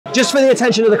Just for the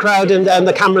attention of the crowd and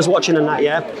the cameras watching and that,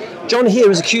 yeah? John here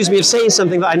has accused me of saying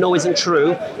something that I know isn't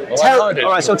true. Well, all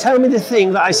right, so tell me the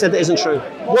thing that I said that isn't true.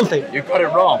 One thing. You got it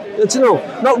wrong. No,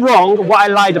 not wrong, what I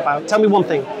lied about. Tell me one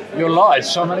thing. You lied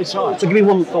so many times. So give me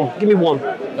one. Give me one.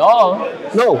 No.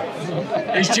 No.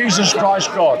 Is Jesus Christ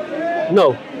God?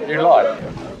 No. You lied.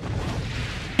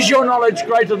 Is your knowledge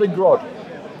greater than God?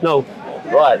 No.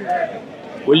 Right.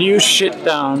 Will you sit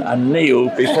down and kneel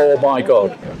before my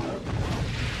God?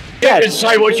 You can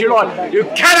say what you like. You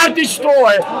cannot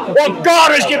destroy what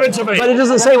God has given to me. But it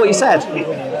doesn't say what you said.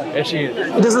 Yes, he is.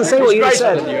 It doesn't say what you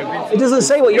said. It doesn't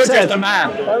say what you said. You're just a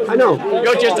man. I know.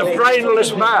 You're just a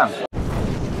brainless man.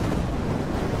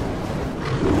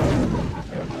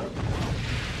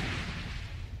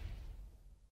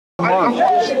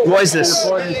 What is this?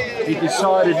 He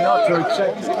decided not to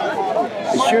accept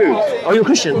the shoes. Are you a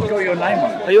Christian? Got your name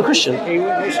on it. Are you a Christian?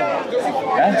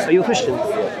 Yes? Are you a Christian?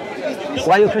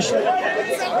 Why are you a Christian?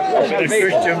 I've been a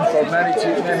Christian for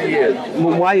many years.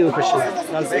 Why are you a Christian?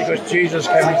 Because Jesus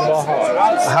came into my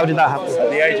heart. How did that happen? At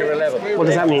the age of 11. What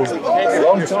does that mean? A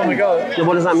long time ago. Yeah,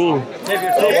 what does that mean?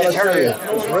 Well, I'll tell you.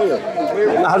 It's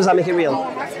real. How does that make it real?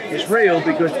 It's real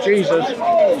because Jesus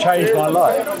changed my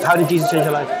life. How did Jesus change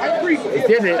your life? He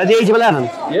did it. At the age of 11?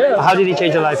 Yeah. How did he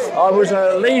change your life? I was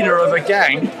a leader of a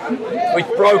gang which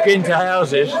broke into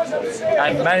houses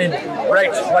and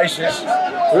wrecked places.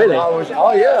 Really?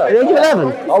 Oh yeah. At the age of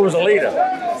 11? I was a leader.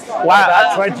 Wow.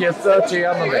 About 20 or 30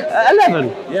 under me. At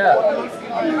 11? Yeah.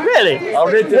 Really? I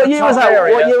lived in What year was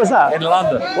that? What year was that? In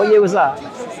London. What year was that?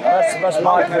 That's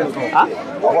my pinnacle. Huh?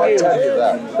 I won't tell you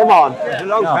that. Come on. It's a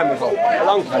long time ago. A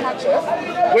long time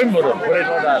ago. Wimbledon, put it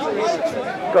like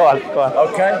that. Go on.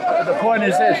 Okay? But the point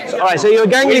is this. Alright, so you're a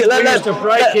gang We used to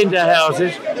break into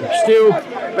houses, steal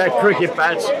cricket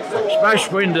bats,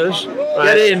 smash windows,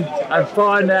 get in and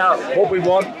find out what we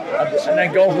want and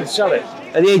then go off and sell it.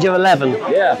 At the age of 11?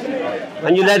 Yeah.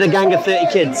 And you led a gang of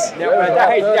 30 kids?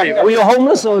 Yeah, Were you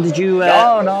homeless or did you... No.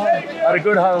 I had a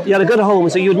good home. You had a good home,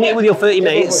 so you'd meet with your 30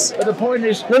 mates. But the point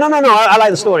is... No, I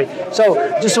like the story. So,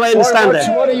 just so I understand it.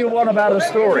 What do you want about a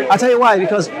story? I'll tell you why,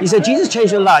 because you said Jesus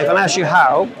changed your life, and I asked you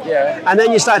how. Yeah. And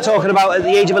then you started talking about at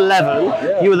the age of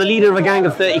 11, you were the leader of a gang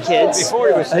of 30 kids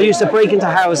who used to break into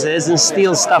houses and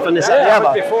steal stuff and this and the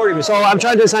other. So I'm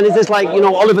trying to understand, is this like,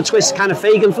 Oliver Twist kind of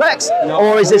Fagin flex?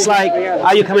 Or is this like,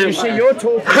 are you coming... You see, you're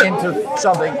talking into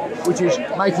something which is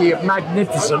making it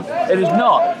magnificent. It is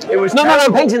not. It was No,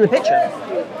 I'm painting the picture.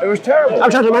 It was terrible. I'm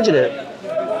trying to imagine it.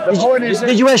 The point is...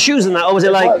 Did you wear shoes in that, or was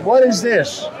it like... What is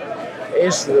this?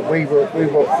 Is that we were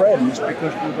friends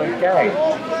because we were a gang.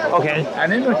 Okay.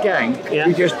 And in a gang,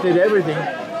 we just did everything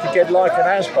to get like an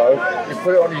aspo. You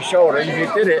put it on your shoulder. If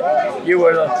you did it, you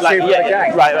were the chief of the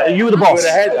gang. Right, you were the boss. You were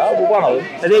the head. I was one of them.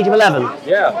 At the age of 11?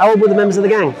 Yeah. How old were the members of the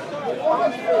gang?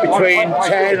 Between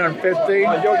 10 and 15.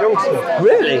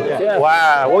 Really? Yeah.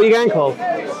 Wow. What were your gang called?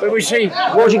 But we see.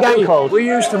 What was your gang called? We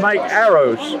used to make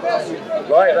arrows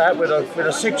like that with a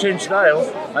 6-inch nail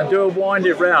and wind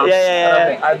it round.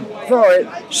 And throw it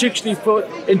 60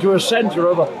 foot into a centre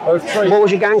of a tree. What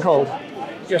was your gang called?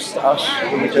 Just us.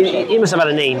 You must have had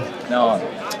a name. No.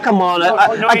 Come on,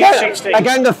 a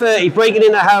gang of 30 breaking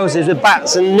into houses with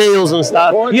bats and nails and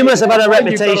stuff. You must have had a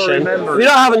reputation. You don't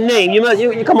have a name.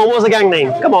 You come on. What was the gang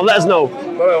name? Come on, let us know.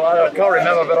 Well, I can't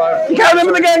remember, but You can't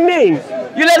remember the gang name?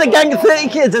 You led a gang of 30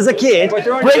 kids as a kid,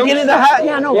 breaking into the house.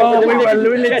 Yeah, no. Well, we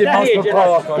lived in Muscle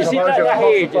Park.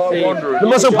 The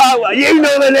Muscle Park. You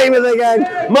know the name of the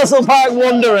gang. Muscle Park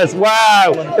Wanderers.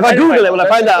 Wow. If I Google it, will I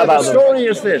find out about them? The story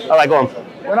is this. All right, go on.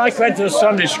 When I went to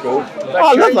Sunday school,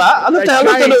 I love that. I love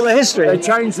to know the history. They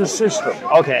changed the system.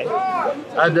 Okay.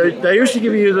 And they used to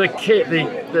give you the kit,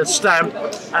 the stamp,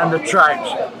 and the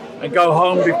tracts, and go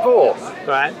home before.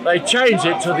 Right. They changed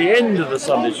it to the end of the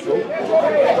Sunday school.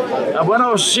 And when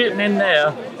I was sitting in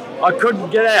there, I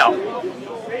couldn't get out.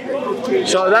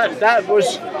 So that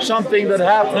was something that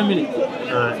happened.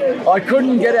 Right. I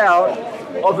couldn't get out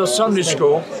of the Sunday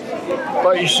school,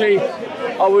 but you see,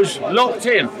 I was locked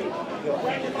in.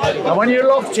 And when you're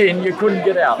locked in, you couldn't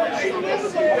get out.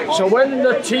 So when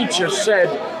the teacher said,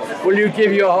 "Will you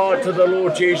give your heart to the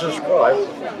Lord Jesus Christ?"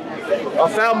 I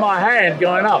found my hand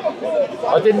going up.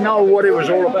 I didn't know what it was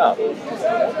all about,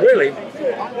 really.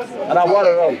 And I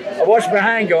watched my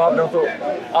hand go up and I thought,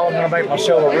 oh, I'm going to make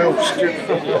myself a real stupid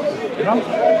idiot. You know?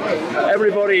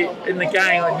 Everybody in the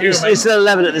gang I knew me. You're still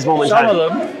 11 at this moment in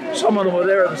time? Some of them were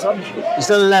there at the Sunday school. You're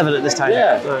still 11 at this time?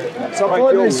 Yeah. Right. So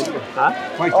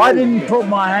I didn't put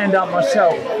my hand up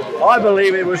myself. I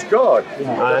believe it was God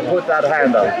that put that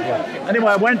hand up.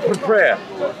 Anyway, I went for prayer.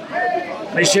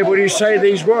 And he said, will you say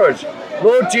these words?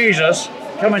 Lord Jesus,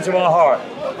 come into my heart.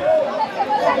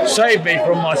 save me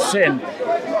from my sin,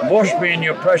 wash me in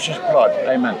your precious blood.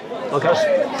 Amen. Okay.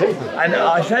 And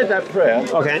I said that prayer,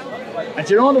 Okay. and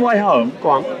you know, on the way home, Go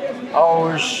on. I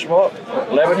was,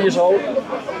 11 years old.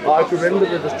 I could remember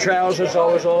the trousers I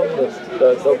was on,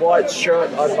 the white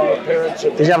shirt I had my parents.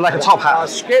 Did you have like a top hat? I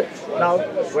skipped, when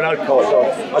I caught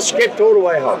on. I skipped all the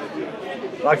way home.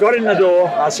 I got in the door,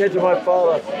 I said to my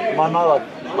father, my mother,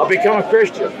 I've become a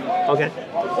Christian. Okay.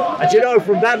 And you know,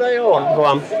 from that day on, Go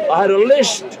on. I had a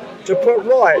list to put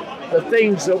right the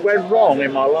things that went wrong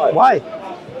in my life. Why?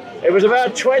 It was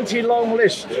about 20 long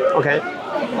list. Okay.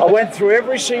 I went through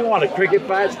every single one, of cricket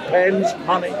bats, pens,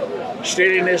 money,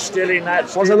 stealing this, stealing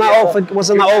that. Wasn't that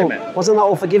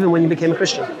all forgiven when you became a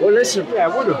Christian? Well, listen. Yeah,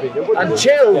 it would have been.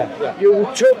 Until you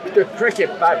took the cricket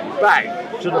bat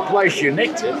back to the place you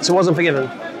nicked it. So it wasn't forgiven?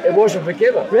 It wasn't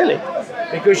forgiven. Really?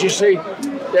 Because you see,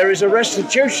 there is a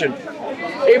restitution.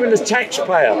 Even the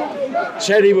taxpayer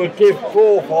said he would give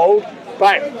fourfold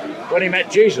back when he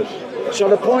met Jesus. So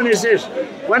the point is this,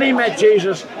 when he met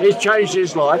Jesus, he changed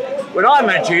his life. When I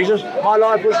met Jesus, my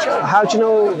life was changed. How do you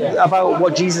know about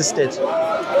what Jesus did?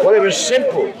 Well, it was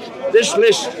simple. This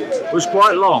list was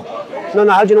quite long. No,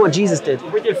 how do you know what Jesus did?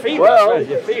 Well,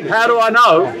 how do I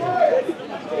know?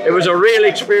 It was a real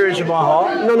experience in my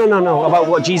heart. No. About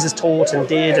what Jesus taught and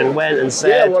did and went and said.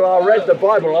 Yeah, well, I read the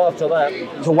Bible after that.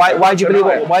 So why do you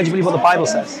believe what the Bible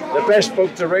says? The best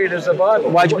book to read is the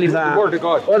Bible. Why do you believe that? The Word of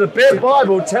God. Well, the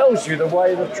Bible tells you the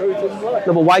way, the truth, and the life.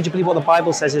 No, but why do you believe what the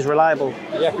Bible says is reliable?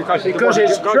 Yeah, because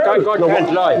it's true. God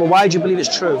can't lie. Well, why do you believe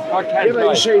it's true? God can't lie.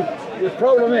 You see, the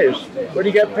problem is, when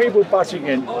you get people butting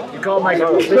in, you can't make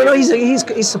it. No,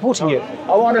 he's supporting you.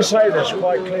 I want to say this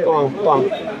quite clearly. Go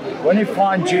on. When you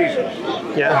find Jesus,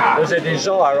 Yeah. there's a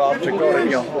desire after God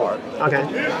in your heart Okay.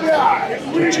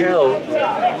 to tell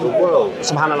the world.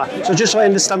 Subhanallah. So just so I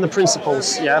understand the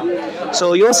principles, yeah?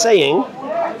 So you're saying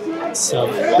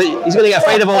that he's going to get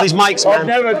afraid of all these mics, man. I've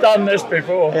never done this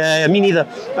before. Yeah, me neither.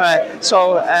 All right.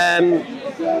 So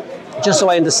just so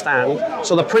I understand,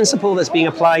 so the principle that's being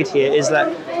applied here is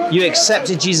that you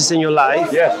accepted Jesus in your life.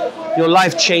 Yes. Your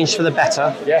life changed for the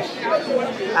better. Yes.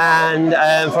 And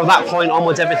from that point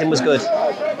onwards, everything was good.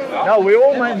 No, we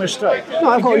all make mistakes.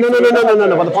 No.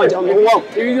 But the point, well,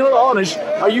 If you're not honest,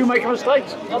 are you making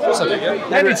mistakes?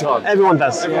 Many times. everyone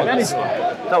does. Many times.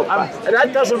 No, And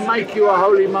that doesn't make you a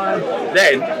holy man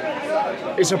then.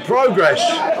 It's a progress.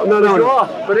 No. You are,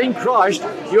 but in Christ,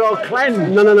 you are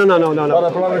cleansed. No. By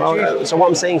the blood of Jesus. So what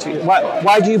I'm saying to you,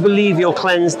 why do you believe you're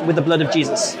cleansed with the blood of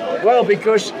Jesus? Well,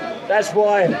 because that's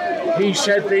why he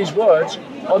said these words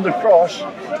on the cross.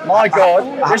 My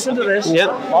God, listen to this. Yep.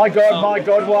 My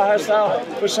God, why hast thou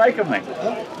forsaken me?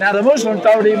 Now the Muslims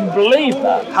don't even believe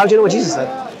that. How do you know what Jesus said?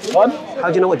 What? How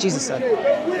do you know what Jesus said?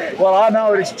 Well, I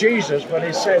know it's Jesus when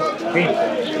he said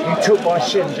he took my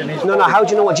sins in his No. body How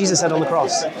do you know what Jesus said on the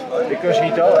cross? because he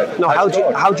died. No. How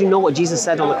God. do you know what Jesus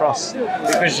said on the cross?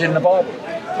 Because it's in the Bible.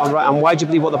 All right. And why do you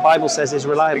believe what the Bible says is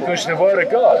reliable? Because it's the Word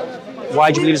of God.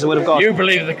 Why do you believe it's the word of God? You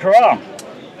believe the Quran.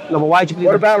 No, but why do you believe?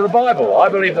 What about the Bible? I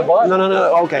believe the Bible.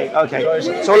 No. Okay.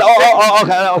 So,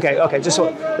 okay.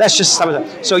 Let's just sum it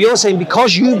up. So you're saying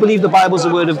because you believe the Bible's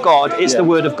the word of God, it's the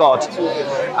word of God.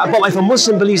 But if a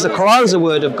Muslim believes the Quran's the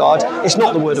word of God, it's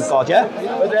not the word of God, yeah?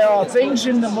 But there are things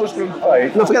in the Muslim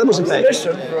faith. No, forget the Muslim faith.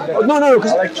 Listen. No,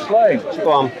 because I'll explain.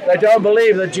 Go on. They don't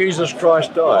believe that Jesus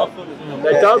Christ died.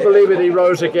 They don't believe that he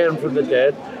rose again from the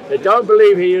dead. They don't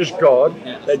believe he is God.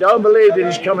 They don't believe that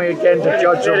he's coming again to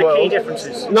judge the world.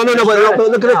 No, but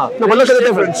look at the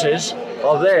difference. Differences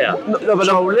are there.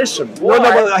 So listen.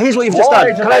 But here's what you've just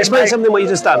done. Can I explain something what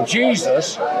you've just done?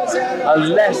 Jesus, a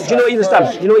less. Do you know what you've just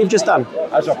done? You know what you've just done?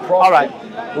 As a prophet, All right.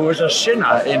 who was a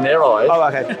sinner in their eyes. Oh,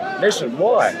 okay. Listen,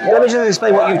 why? Let me just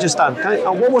explain what you've just done.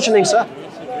 What's your name, sir?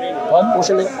 What's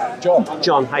your name? John.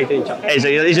 John. How you doing, John? Is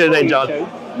your name John?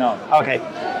 No. Okay.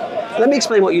 Let me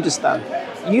explain what you just done.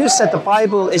 You said the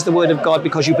Bible is the word of God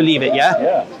because you believe it, yeah?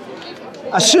 Yeah.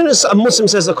 As soon as a Muslim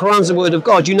says the Quran's the word of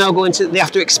God, you now go into, they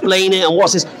have to explain it and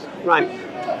what's this. Right.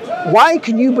 Why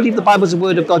can you believe the Bible's the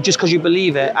word of God just because you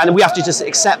believe it and we have to just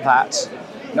accept that?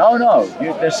 No.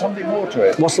 There's something more to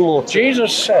it. What's the more?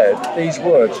 Jesus said these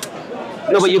words.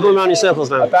 No, but you're going around in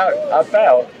circles now.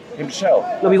 About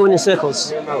himself. No, you're going in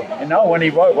circles. You know, when he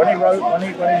lived on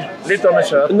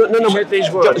this earth, he said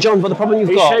these words. John, but the problem you've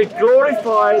He got... said,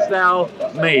 glorify thou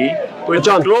me with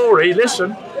John. the glory,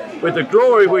 listen, with the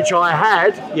glory which I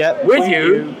had with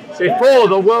you before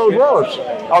the world was.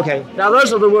 Okay. Now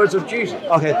those are the words of Jesus.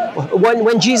 Okay.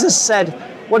 When Jesus said,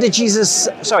 who did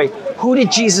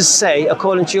Jesus say,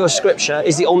 according to your scripture,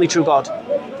 is the only true God?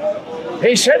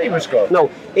 He said he was God.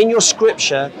 No, in your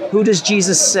scripture, who does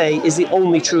Jesus say is the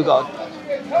only true God?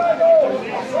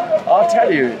 I'll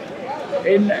tell you,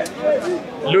 in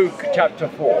Luke chapter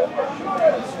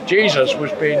 4, Jesus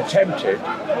was being tempted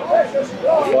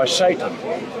by Satan.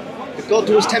 God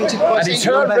was tempted by And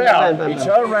Satan. he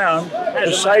turned round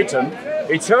to Satan.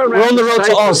 He turned We're round on the to road to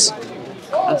Satan Oz.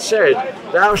 and said,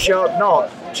 "Thou shalt not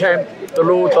tempt the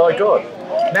Lord thy God."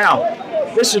 Now,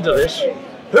 listen to this.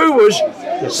 Who was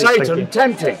Satan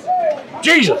tempting?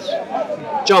 Jesus.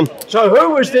 John. So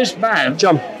who was this man?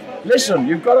 John. Listen,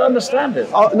 you've got to understand it.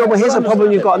 Oh, no, but here's the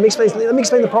problem you've got. Let me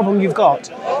explain the problem you've got.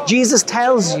 Jesus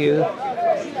tells you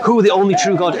who the only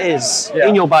true God is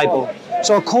in your Bible.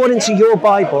 So according to your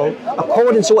Bible,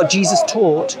 according to what Jesus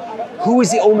taught, who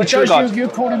is the only true God? You're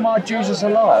calling my Jesus a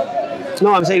liar.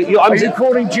 No, I'm saying... Are you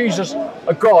calling Jesus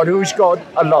a God who is God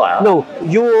a liar? No,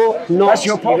 you're not... That's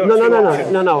your problem.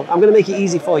 No. I'm going to make it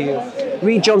easy for you.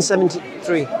 Read John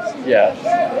 17:3. Yeah.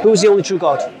 Who's the only true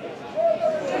God?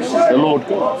 The Lord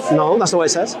God. No, that's not what it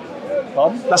says.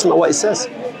 Pardon? That's not what it says.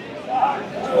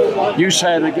 You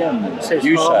say it again. You say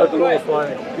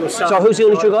it. So who's the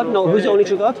only true God? No, who's the only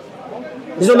true God?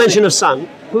 There's no mention of Son.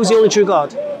 Who's the only true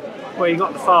God? Well, you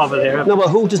got the Father there. No, but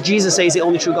who does Jesus say is the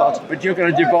only true God? But you're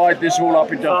going to divide this all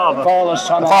up into Father,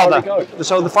 Son, and Father. Holy Ghost.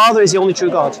 So the Father is the only true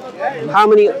God. How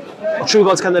many true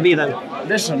gods can there be then?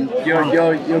 Listen, you're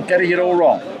getting it all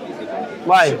wrong.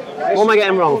 Why? What am I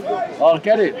getting wrong? I'll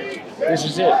get it. This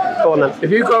is it. Go on then. If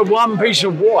you've got one piece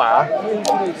of wire,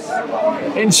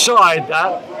 inside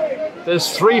that,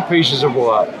 there's 3 pieces of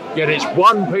wire. Yet it's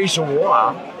one piece of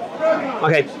wire.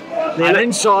 Okay. And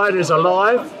inside is a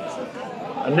live,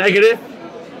 a negative,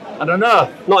 and an earth.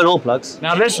 Not in all plugs.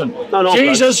 Now listen, Not in all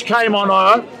Jesus came on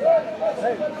earth.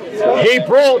 He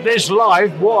brought this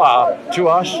live wire to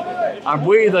us, and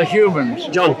we the humans.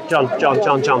 John,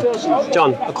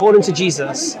 according to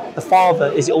Jesus, the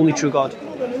Father is the only true God.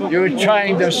 You're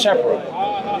trying to separate.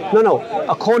 No.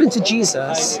 According to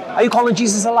Jesus, are you calling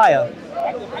Jesus a liar?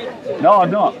 No,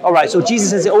 I'm not. All right, so Jesus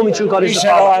says the only true God is the He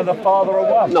said, I Father. am the Father of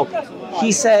one. No,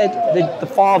 he said that the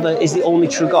Father is the only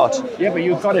true God. Yeah, but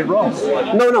you got it wrong.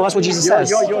 No, that's what Jesus says.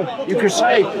 You could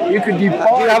say, you could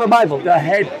divide Do you have a Bible? the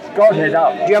head, Godhead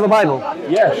up. Do you have a Bible?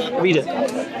 Yes. Read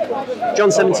it.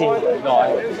 John 17. No.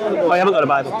 Oh, you haven't got a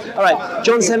Bible. All right.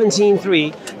 John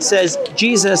 17:3 says,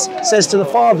 Jesus says to the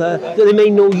Father that they may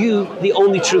know you, the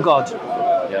only true God.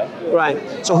 Yeah.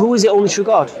 Right. So who is the only true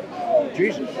God?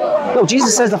 Jesus. No,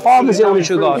 Jesus says the Father is the only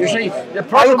true God. You see, the Are you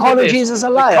problem calling with this, Jesus a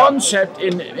liar? the concept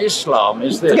in Islam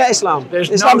is this. Forget Islam. There's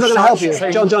Islam's no not going to help you.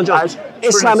 such John. thing as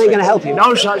Islam ain't going to help you.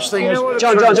 No such thing as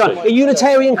John. Trinity. In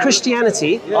Unitarian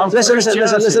Christianity, listen.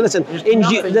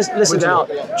 There's Listen without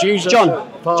to me. Jesus,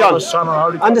 John, Father, Son, and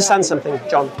Holy Ghost. understand something,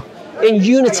 John. In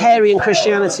Unitarian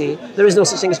Christianity, there is no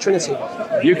such thing as Trinity.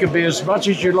 You can be as much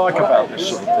as you like about this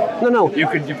sort of thing. No. You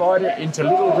can divide it into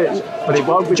little bits, but it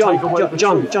won't be take away the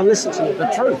truth. John, listen to me. The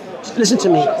truth. Listen to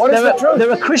me. What is the truth?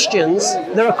 There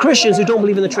are Christians who don't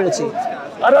believe in the Trinity.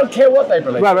 I don't care what they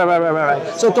believe.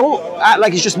 Right. So don't act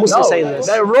like it's just Muslims saying this.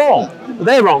 They're wrong.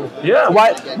 They're wrong. Yeah.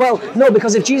 Why? Well, no,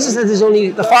 because if Jesus says there's only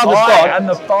the Father's I God. and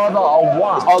the Father are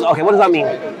one. Oh, okay, what does that mean?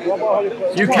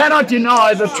 You cannot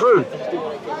deny the truth.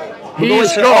 He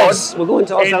is We're God. We're going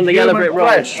to Oz in down the yellow brick human road.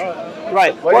 flesh.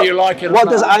 Right. Whether you like it or What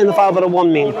not. does I and the Father are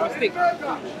one mean?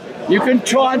 You can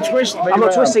try and twist me I'm not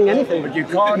around, twisting anything. but you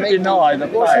can't deny the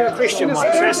What's your fact. Christian,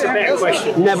 Mike? That's a better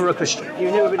question. Never a Christian.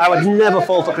 You've never been I would never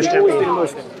fall for You've always been a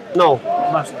Christianity. Muslim. No.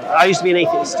 Muslim. I used to be an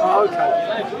atheist. Oh,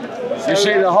 okay. You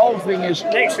see, the whole thing is.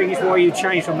 Next thing is why you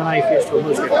changed from an atheist to a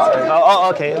Muslim.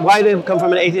 Okay. Why did you come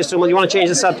from an atheist to one? You want to change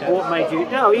the subject? What made you?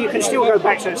 No, you can still go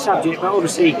back to that subject, but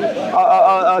obviously,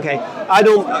 Okay.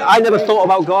 I never thought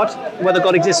about God, whether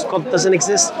God exists, God doesn't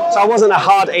exist. So I wasn't a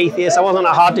hard atheist. I wasn't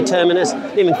a hard determinist.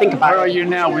 Didn't even think Where about are it. you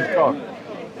now with God?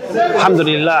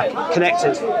 Alhamdulillah.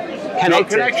 Connected. No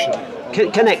connection.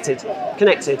 Connected.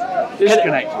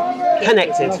 Disconnected.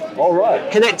 Connected. All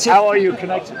right. Connected. How are you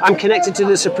connected? I'm connected to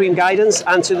the supreme guidance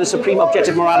and to the supreme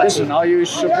objective morality. Listen, are you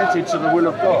submitted to the will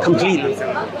of God? Completely.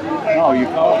 No, you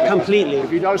can't. Completely.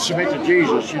 If you don't submit to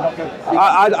Jesus, you're not going to.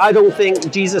 I don't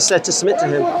think Jesus said to submit to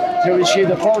him. So you see,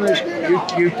 the problem is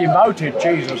you demoted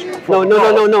Jesus. From No.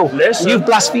 God. Listen, You've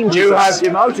blasphemed You have Jesus.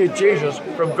 demoted Jesus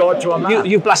from God to a man.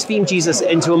 You've blasphemed Jesus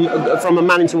from a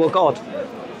man into a God.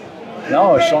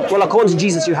 No, it's not. Well, according to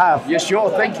Jesus, you have. Yes,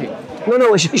 you're thinking.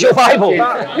 No, it's your Bible.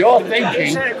 Your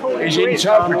thinking is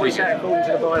interpreting.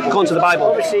 According to the Bible.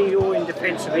 obviously you're in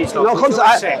defence of Islam.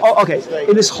 No, okay.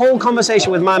 In this whole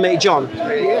conversation with my mate John,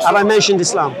 have I mentioned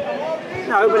Islam?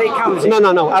 No, but it comes in.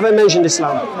 No. Have I mentioned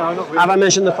Islam? No, not really. Have I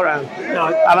mentioned the Quran? No.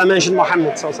 Have I mentioned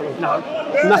Muhammad? Sallallahu No.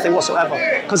 Nothing whatsoever.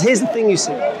 Because here's the thing, you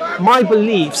see, my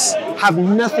beliefs have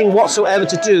nothing whatsoever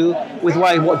to do with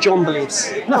what John believes.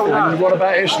 Nothing. And what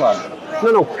about Islam?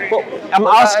 No. But I'm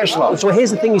asking. Islam? So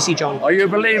here's the thing, you see, John. Are you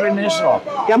believing in Islam?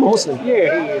 Yeah, I'm a Muslim. Yeah,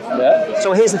 he is. Yeah.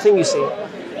 So here's the thing, you see.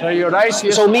 So you're an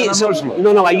atheist So me, and a so Muslim?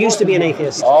 no, I used to be an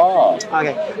atheist. Oh.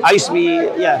 Okay, I used to be,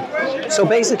 yeah. So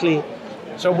basically,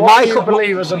 So what do you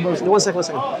believe as a Muslim? One second.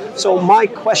 So my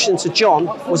question to John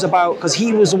was about, because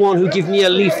he was the one who gave me a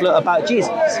leaflet about Jesus.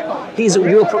 What's it?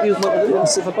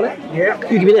 Yeah.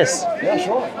 You give me this. Yeah,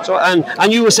 sure. So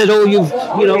and you said, oh, you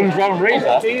know. Won't read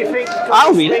that. Do you think?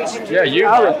 I'll read it. Yeah, you.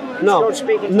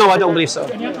 No, I don't believe so.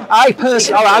 I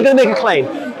personally, all right, I'm going to make a claim.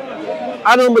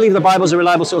 I don't believe the Bible is a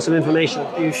reliable source of information.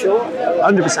 Are you sure?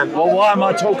 100%. Well, why am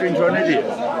I talking to an idiot?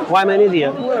 Why am I an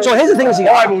idiot? So here's the thing. The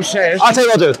Bible says. I'll tell you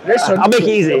what I'll do. Listen, I'll make it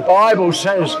easy. The Bible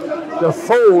says the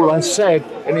fool has said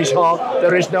in his heart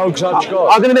there is no such God.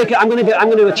 I'm going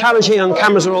to do a challenge here, and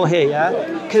cameras are all here.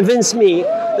 Yeah, convince me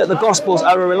that the Gospels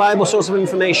are a reliable source of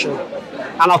information,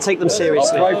 and I'll take them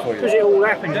seriously. I'll pray for you. Because it all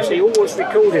happened. You see, all what's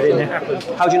recorded in it happened.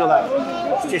 How do you know that?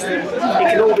 It's just it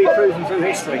can all be proven through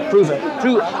history. Prove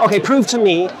it. Prove to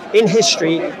me in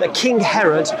history that King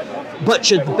Herod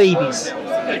butchered babies.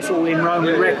 It's all in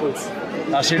Roman records.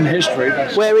 That's in history.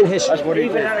 Where in history? That's what he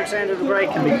Even did. Alexander the Great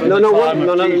can be proven.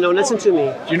 No. Listen to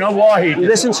me. Do you know why he did?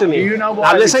 Listen to me. Do you know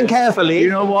why? Now he listen did? carefully. Do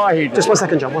you know why he did? Just 1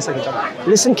 second, John.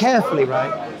 Listen carefully,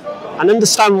 right? And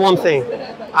understand one thing.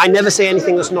 I never say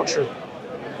anything that's not true.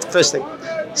 First thing.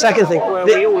 Second thing. Well,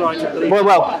 we all like to believe.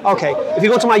 Well, okay. If you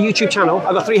go to my YouTube channel,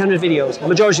 I've got 300 videos. The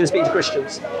majority of them speak to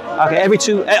Christians. Okay,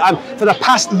 for the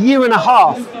past year and a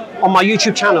half on my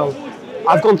YouTube channel,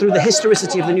 I've gone through the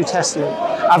historicity of the New Testament.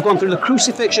 I've gone through the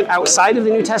crucifixion outside of the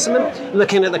New Testament,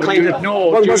 looking at the claims of.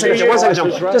 One second,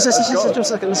 John. Just a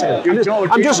second.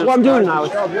 What I'm doing now.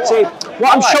 See,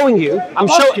 what I'm showing you. I'm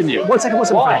showing you. One second.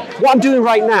 What I'm doing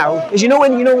right now is, you know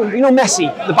Messi,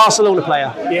 the Barcelona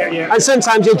player. Yeah. And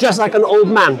sometimes he'll dress like an old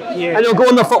man, Yeah. and he'll go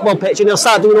on the football pitch and he'll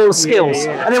start doing all the skills,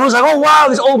 Yeah. and everyone's like, "Oh wow,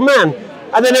 this old man,"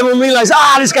 and then everyone realizes,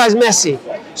 this guy's Messi.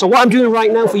 So what I'm doing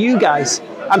right now for you guys,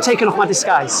 I'm taking off my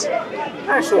disguise.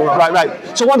 That's all right.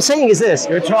 Right. So what I'm saying is this.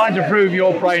 You're trying to prove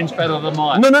your brain's better than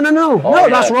mine. No, yeah.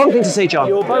 that's the wrong thing to say, John.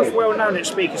 You're both well known at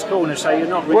Speaker's Corner, so you're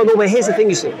not really. Well, no, but here's the thing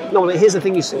you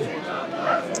see.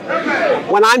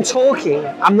 When I'm talking,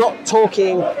 I'm not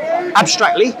talking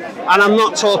abstractly, and I'm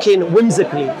not talking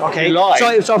whimsically. Okay. You lie.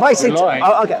 So if I say,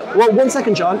 okay, well, 1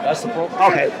 second, John. That's the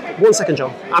problem. Okay, 1 second,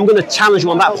 John. I'm going to challenge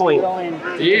you on that point.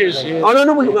 He is. Oh no,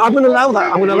 I'm going to allow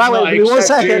that. I'm going to allow it. Give me 1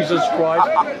 second. Jesus Christ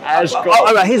as God.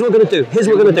 All right, here's what we're going to do. Here's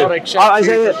what we're going to do. Do you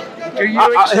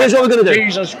accept Here's what we're going to do.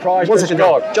 Jesus Christ 1 as second,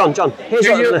 God? John. Here's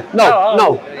Do what you? we're going to do.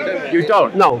 No. You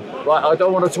don't? No. Right, I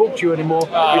don't want to talk to you anymore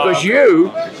because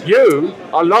you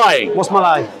are lying. What's my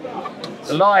lie?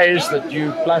 The lie is that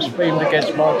you blasphemed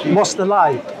against my Jesus. What's the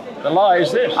lie? The lie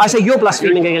is this. I say you're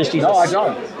blaspheming against Jesus. No, I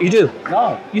don't. You do.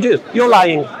 No. You do. You're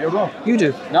lying. You're wrong. You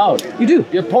do. No. You do.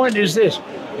 Your point is this.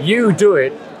 You do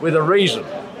it with a reason.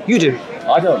 You do.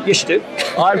 I don't. Yes, you do.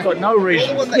 I've got no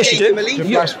reason Yes, you do. to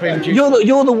blaspheme Jesus.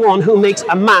 You're the one who makes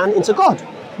a man into God.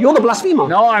 You're the blasphemer.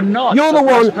 No, I'm not. You're the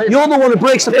one who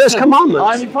breaks the first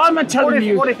commandment. If I'm telling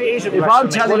you, what if it is a if I'm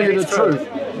blasphemy? telling What if you the it's true?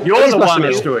 truth, you're the one blasphemy.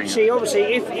 that's doing it. See, obviously,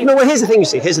 if No, well, here's the thing. You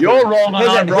see, You're wrong and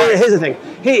I'm right. Here's the thing.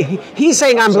 He's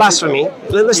saying I'm blasphemy.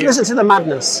 Listen to the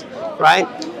madness, right?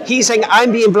 He's saying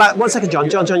I'm being 1 second, John.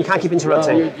 John, you can't keep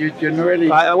interrupting. You're really.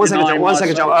 Right, 1 second, John. 1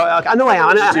 second, John. I know I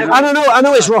am. I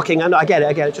know it's rocking. I get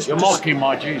it. You're mocking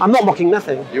my Jesus. I'm not mocking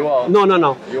nothing. You are. No.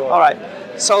 You are. All right.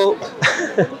 So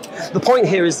the point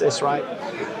here is this, right?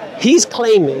 He's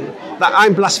claiming that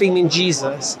I'm blaspheming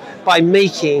Jesus by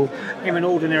making him an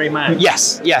ordinary man.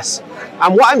 Yes.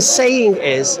 And what I'm saying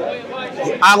is,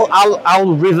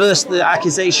 I'll reverse the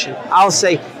accusation. I'll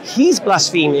say he's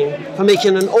blaspheming for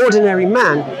making an ordinary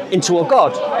man into a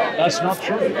god. That's not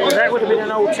true. Well, that would have been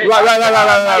an old trick. Right.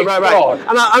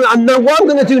 And now what I'm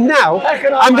going to do now,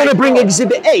 I'm going to bring God?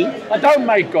 Exhibit A I don't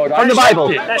make God. from the Bible.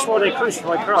 That's why they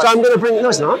crucified Christ. So I'm going to bring. No,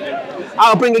 it's not.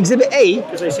 I'll bring Exhibit A.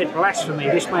 Because they said blasphemy.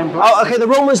 This man blasphemed. Okay, the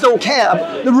Romans don't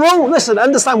care. Listen,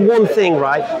 understand one thing,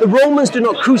 right? The Romans do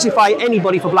not crucify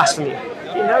anybody for blasphemy.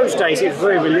 In those days, it was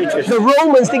very religious. The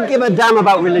Romans didn't give a damn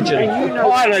about religion. And you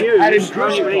know, Pilate Jews had him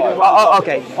only believe in crucified. one.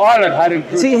 Okay. Pilate had him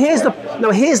crucified. See, here's the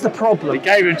Now here's the problem. He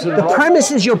gave him to the The wrong-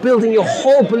 premise is you're building your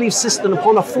whole belief system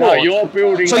upon a fraud. No, you're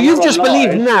building. So you've your just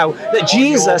believed life now that on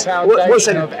Jesus, your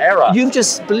foundation of error. you've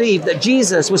just believed that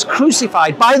Jesus was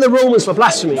crucified by the Romans for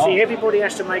blasphemy. See, everybody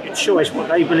has to make a choice what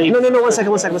they believe. No, 1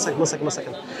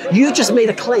 second. You just made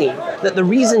a claim that the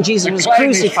reason Jesus The was claim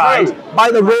is crucified true. by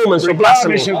the Romans for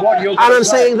blasphemy. Regardless of what you're And gonna I'm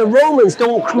say. saying the Romans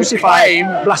don't crucify Claim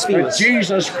that blasphemers.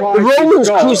 Jesus Christ The Romans is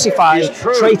God crucified is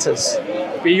true. traitors,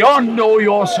 Beyond all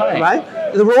you're saying. right?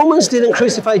 The Romans didn't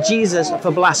crucify Jesus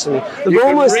for blasphemy. The You can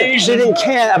Romans reason didn't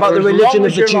care about for the as religion long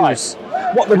of as the you Jews.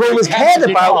 like. What the Romans You can't cared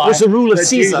about deny was the rule of that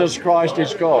Caesar. Jesus Christ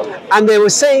is God. And they were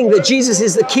saying that Jesus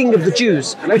is the king of the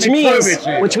Jews, which me means, prove it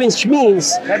to you. which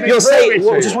means Let me you're prove saying, it to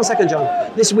well, you. just 1 second, John.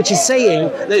 This, which is saying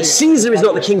that Caesar is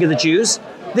not the king of the Jews.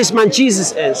 This man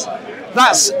Jesus is.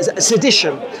 That's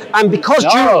sedition. And because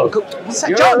No,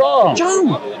 you're John, wrong.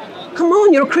 John, come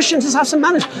on, you're a Christian. Just have some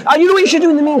manners. You know what you should do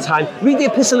in the meantime? Read the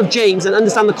Epistle of James and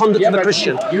understand the conduct of a but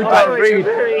Christian. You Right. don't read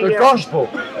the gospel.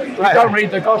 Right. You don't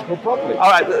read the gospel properly. All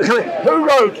right, Who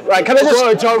wrote can I just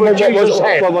words over Jesus'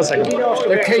 head? one second.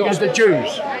 The king of the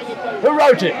Jews. Who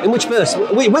wrote it? In which verse?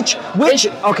 Which?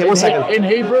 Okay, 1 second. In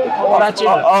Hebrew or Latin?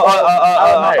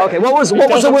 Okay, what was the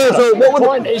words? What were The the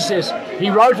point is this: he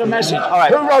wrote a message.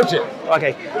 right. Who wrote it?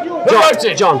 Okay. Who wrote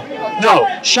it? John. No.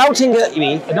 Shouting at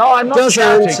me No, I'm not doesn't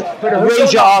shouting, but raise you're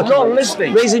your not argument.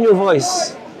 listening. Raising your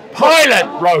voice. Pilate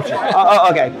wrote it.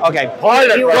 Okay.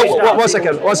 Pilate wrote it. One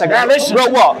second. Now listen.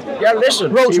 Wrote what? Yeah,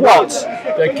 listen. Wrote He what?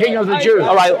 The King of the Jews.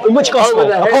 All right. In which gospel? Over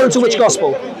the head According of to which Jesus.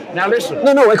 gospel? Now listen.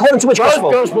 No. According to which Both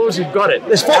gospel? Gospels have got it.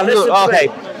 There's four. Now listen to Okay.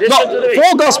 me. Listen to me.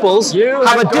 Four gospels You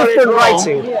have a got it different wrong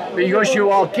writing. because you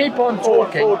all keep on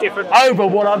talking four different- over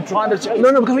what I'm trying to tell you.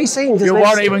 No, because he's saying You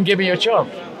won't even give me a chance.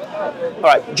 All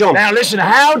right, John. Now listen,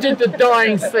 how did the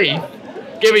dying thief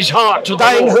give his heart to the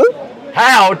Dying Lord? who?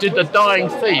 How did the dying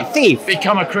thief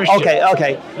become a Christian?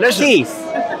 Okay. Listen. Thief.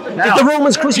 Now, Did the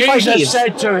Romans crucify Jesus thieves?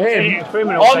 said to him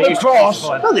Criminals, on they the used to cross,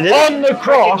 crucify them. No, they didn't. on the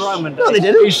cross, No, they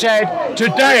didn't. he said,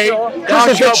 today thou shalt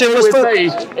Crucifixion be was with for-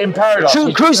 me in paradise.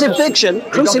 Crucifixion.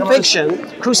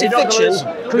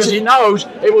 Because he knows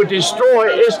it will destroy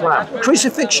Islam.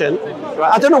 Crucifixion.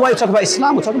 Right, I don't know why you talk about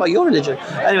Islam. We're talking about your religion.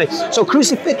 Anyway, so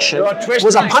crucifixion You are twisting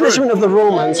was a the punishment truth of the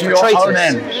Romans to for your own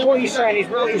traitors. ends. What are you saying is,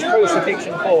 what is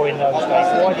crucifixion for in those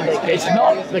days? Why did they keep It's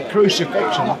not the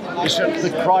crucifixion, it's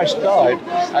that Christ died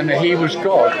and that he was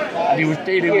God and he was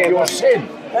dealing with your sin.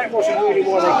 That wasn't really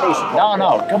why they crucified.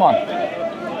 No, come on.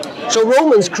 So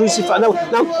Romans crucify. Now,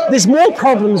 there's more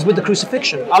problems with the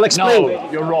crucifixion. I'll explain.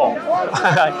 No, you're wrong.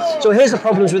 So here's the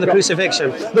problems with the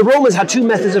crucifixion. The Romans had two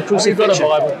methods of Have you got a crucifixion.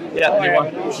 Bible? Yeah. You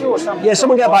want? Sure, some Yeah,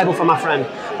 someone get a Bible for my friend.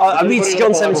 I read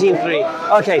John 17:3.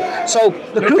 Okay, so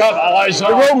Look up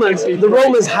Isaiah the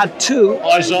Romans had two.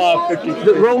 Isaiah 53.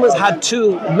 The Romans had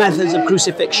two methods of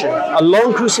crucifixion: a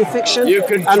long crucifixion You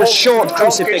can and a talk- short talk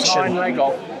his hind crucifixion. leg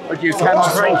off, but you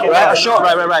cannot break it Right, a out. short,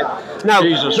 right. Now,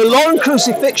 Jesus. the long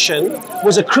crucifixion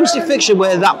was a crucifixion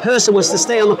where that person was to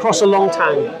stay on the cross a long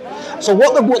time. So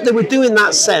what they would do in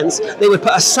that sense, they would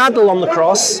put a saddle on the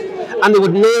cross and they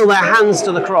would nail their hands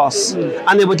to the cross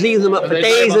and they would leave them up for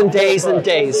days and days and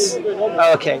days.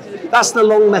 Okay, that's the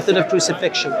long method of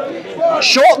crucifixion.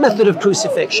 Short method of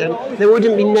crucifixion, there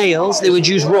wouldn't be nails, they would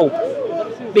use rope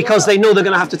because they know they're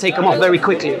going to have to take them off very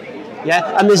quickly.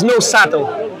 Yeah, and there's no saddle.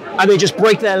 And they just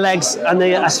break their legs and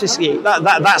they asphyxiate.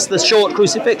 That's the short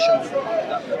crucifixion.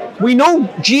 We know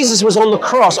Jesus was on the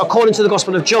cross according to the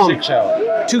Gospel of John. 6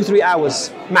 hours. 2-3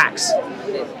 hours max.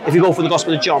 If you go for the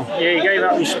Gospel of John. Yeah, he gave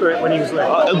up his spirit when he was there.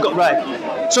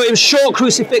 Right. So it was short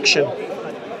crucifixion.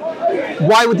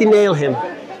 Why would they nail him?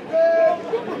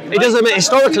 It doesn't make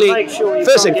historically. Make sure you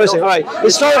First can't thing, get all right.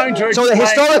 trying to So explain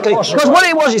historically, the cross. because what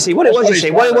it was, you see, what it was,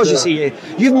 you see, here.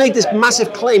 you've made this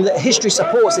massive claim that history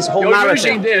supports this whole You're narrative.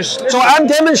 using this So I'm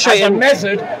as a demonstrating.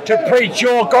 method to preach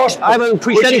your gospel. I haven't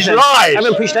preached which anything. Is lies. I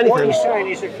haven't preached What anything. he's saying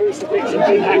is that crucifixion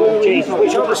didn't happen with Jesus,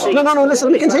 which obviously... No, listen,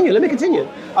 let me continue.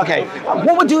 Okay,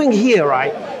 what we're doing here,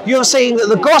 right, you're saying that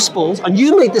the Gospels, and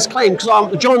you made this claim,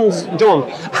 because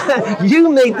John, you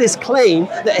made this claim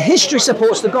that history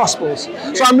supports the Gospels.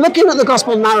 So I'm looking at the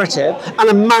Gospel narrative, and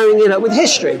I'm marrying it up with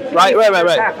history. Right.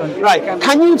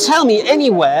 Can you tell me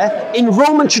anywhere in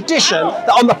Roman tradition that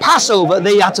on the Passover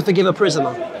they had to forgive a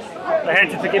prisoner? They had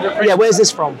to forgive a prisoner. Yeah, where's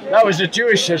this from? That was the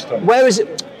Jewish system. Where is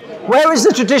it? Where is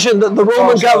the tradition that the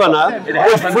Roman governor It would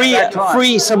happened at that time.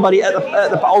 free somebody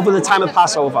over the time of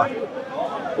Passover?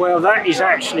 Well, that is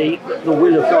actually the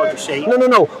will of God, you see.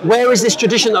 No. Where is this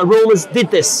tradition that Romans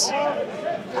did this?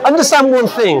 Understand one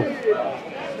thing.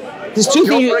 There's two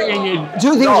things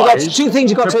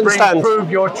you got to understand. Prove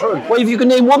your truth. Well, if you can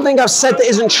name one thing I've said that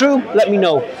isn't true, let me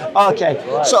know. Okay.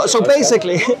 Right. So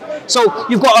basically, so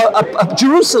you've got a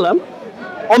Jerusalem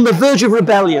on the verge of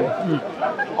rebellion.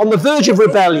 On the verge of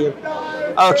rebellion.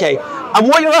 Okay. And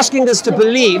what you're asking us to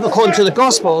believe, according to the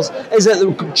Gospels, is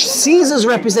that Caesar's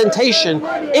representation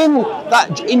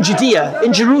in Judea,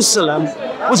 in Jerusalem,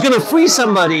 was going to free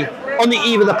somebody on the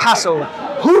eve of the Passover.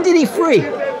 Who did he free?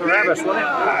 Barabbas, wasn't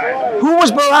it? Who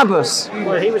was Barabbas?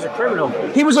 Well, he was a criminal.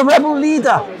 He was a rebel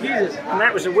leader. And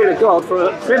that was the will of God for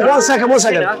a criminal. One second.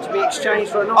 To be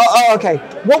exchanged for an honest. Oh, okay.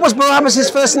 What was Barabbas'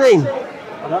 first name?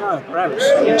 I don't know. Barabbas.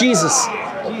 Jesus.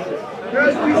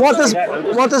 What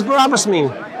does Barabbas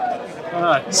mean?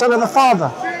 Son of the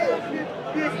Father.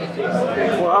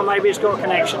 Well, maybe it's got a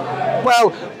connection.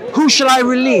 Well, who shall I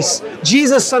release?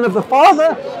 Jesus, son of the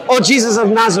Father, or Jesus of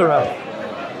Nazareth?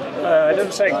 It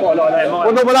doesn't say quite like that.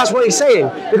 Well, no, but that's what he's saying,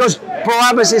 because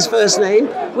Barabbas' first name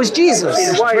was Jesus.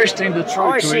 He's twisting the truth.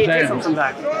 I see it different from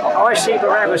that. I see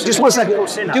Barabbas. Just one second.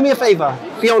 Do me a favour.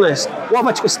 Be honest. What have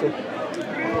I twisted?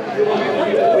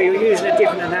 Well, you're using a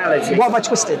different analogy. What have I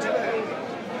twisted?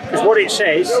 Because what it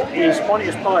says is,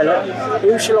 Pontius Pilate,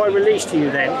 who shall I release to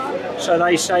you then? So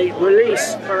they say,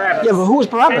 release Barabbas. Yeah, but who was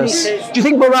Barabbas? Says, do you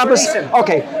think Barabbas...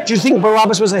 Okay, do you think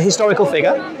Barabbas was a historical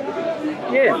figure?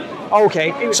 Yeah.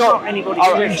 Okay. He was not anybody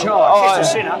in charge. He's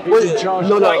a sinner. He's in charge.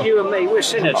 No. Like you and me, we're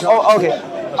sinners. Oh, okay.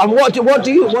 And what do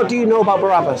you know about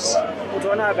Barabbas? What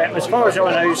do I know about him? As far as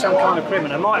I know, he's some kind of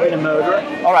criminal. Might have been a murderer.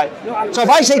 All right. So if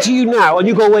I say to you now, and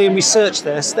you go away and research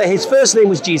this, that his first name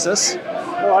was Jesus...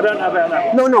 Well, I don't know about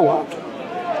that one. No.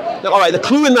 All right, the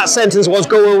clue in that sentence was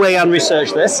go away and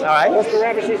research this, all right? What's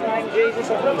Barabbas' name, Jesus?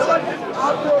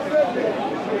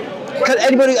 Can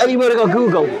anybody go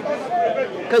Google?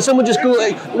 Can someone just Google?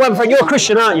 Well, my friend, you're a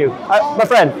Christian, aren't you? My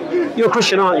friend, you're a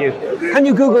Christian, aren't you? Can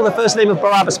you Google the first name of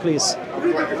Barabbas, please?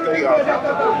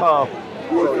 Oh.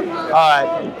 All right.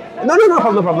 No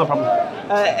problem.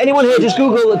 Anyone here, just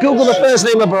Google the first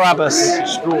name of Barabbas.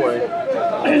 Destroy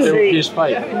his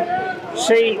faith.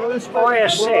 See, I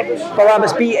accept.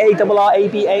 Barabbas,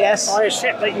 Barrabas. I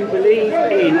accept that you believe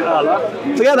in Allah.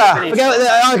 Forget that.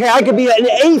 Okay, I could be an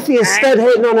atheist stand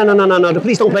here. No.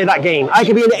 Please don't play that game. I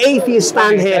could be an atheist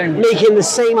stand here making the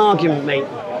same argument, mate.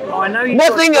 I know you.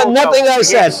 Nothing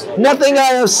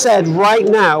I have said right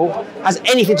now has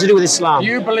anything to do with Islam.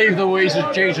 You believe the words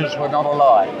of Jesus were not a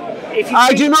lie?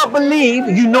 I do not believe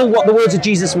you know what the words of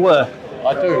Jesus were.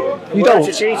 I do. You don't. The words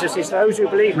of Jesus is those who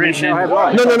believe in him shall have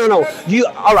life. No. You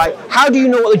all right? How do you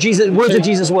know what the words of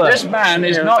Jesus were? This man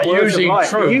is not using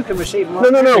truth. You can receive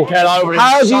No.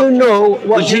 How do you know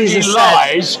what Jesus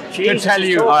lies said? To tell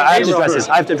you? I have to address this.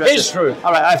 His truth.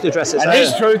 All right, I have to address this. And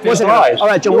his truth is lies. All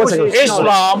right, John. 1 second.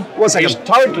 Islam is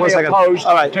totally opposed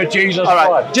to Jesus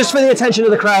Christ. Just for the attention of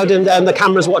the crowd and the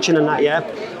cameras watching and that, yeah.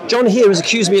 John here has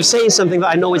accused me of saying something that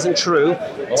I know isn't true.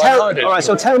 All right,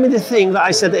 so tell me the thing that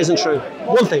I said that isn't true.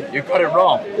 One thing. You got it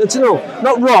wrong. No,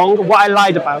 not wrong. What I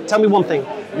lied about. Tell me one thing.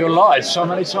 You lied so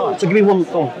many times. So give me one.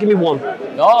 Give me one.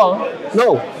 No.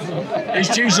 Is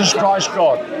Jesus Christ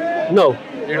God? No.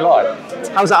 You lied.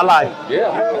 How's that a lie?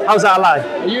 Yeah. How's that a lie?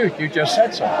 You just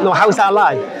said so. No, how is that a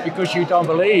lie? Because you don't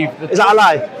believe. Is that a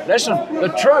lie? Listen, the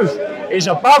truth is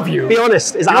above you. Be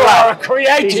honest. Is that a lie? You are a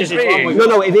created being.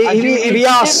 No. If he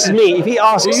asks me, do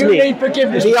you need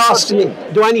forgiveness? If he asks me,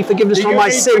 do I need forgiveness for my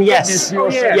sin? Yes. For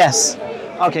your sin? Yes.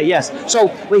 Okay. Yes.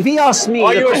 So if he asks me,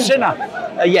 are you a sinner?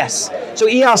 Yes. So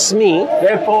he asks me.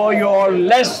 Therefore, you're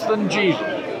less than Jesus.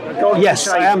 Yes,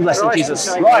 I am less than Jesus.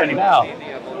 Right now.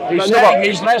 He's saying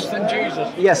he's less than Jesus.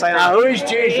 Yes, I am. Now, who is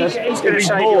Jesus? He's going to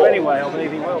say you anyway. I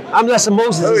believe he will. I'm less than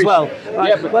Moses as well.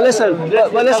 Yeah, but listen.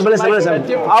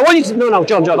 I want you to no,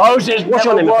 John. Moses what's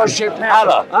your name? Worshipped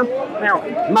Allah.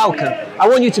 Malcolm. I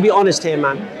want you to be honest here,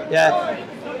 man. Yeah.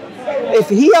 If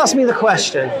he asks me the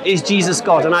question, is Jesus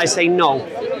God, and I say no,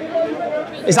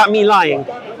 is that me lying?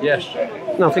 Yes.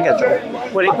 No, forget John.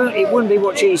 Well, it wouldn't be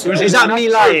what Jesus. Is that me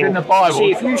lying? In the Bible,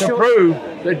 to prove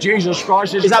that Jesus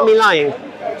Christ is. Is that me lying?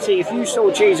 See, if you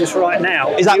saw Jesus right now,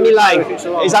 is that me lying?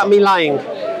 Is that me lying?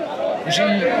 You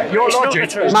see, your logic,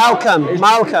 Malcolm,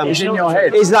 is in your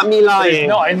head. Is that me lying? It's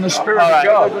not in the spirit of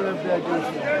God.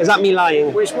 Is that me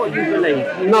lying? Well, it's what you believe.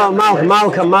 No,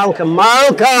 Malcolm.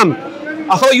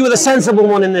 I thought you were the sensible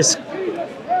one in this.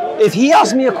 If he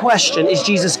asks me a question, is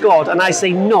Jesus God, and I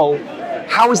say no,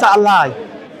 how is that a lie?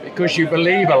 Because you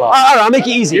believe a lie. All right, I'll make it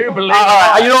easy. You believe a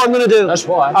lie. You know what I'm going to do? That's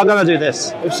why. I'm going to do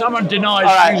this. If someone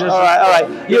denies Jesus, all right.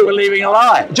 You're believing a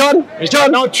lie. John, Is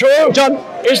that not true? John,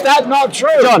 Is that not true?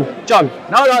 John.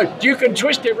 No, you can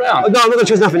twist it round. No, I'm not going to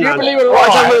twist nothing You round. believe it What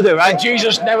I'm right? going to do, right? And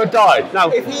Jesus never died.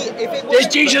 No. If it was,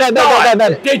 Did Jesus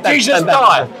die? Did Jesus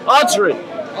die? Answer it.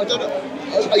 I don't know.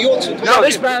 Are you on to? No,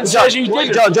 this man says he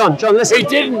didn't. John, listen. He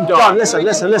didn't die. John,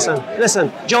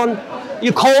 listen. John,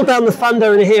 you call down the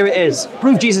thunder and here it is.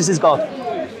 Prove Jesus is God.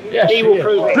 Yes, He will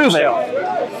prove it. Prove himself.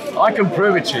 it. I can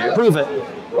prove it to you. Prove it.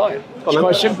 Right. Go on It's then.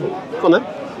 quite simple. Go on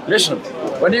then. Listen,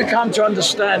 when you come to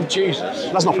understand Jesus,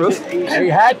 That's not proof. he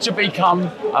had to become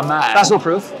a man. That's not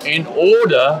proof. In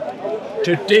order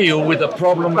to deal with the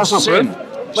problem That's of not sin. proof.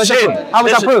 Where's that Sin. proof? How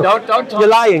is that Listen, proof? Don't You're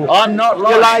lying. I'm not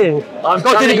lying. You're lying. I'm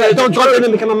God telling didn't, you the God truth.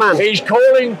 didn't become a man. He's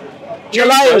calling You're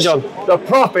Jesus, lying, John. the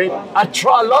prophet,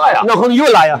 a liar. No, you're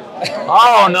a liar.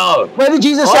 Oh no. Where did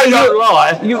Jesus I say don't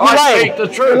lie. You're I lying. speak the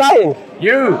truth. You're lying.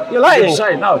 You're lying. You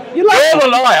say no. You're lying. You're the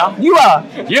liar. You are.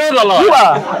 You're the liar. You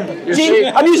are. You See,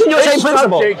 I'm using your this same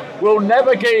principle. subject will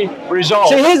never be resolved.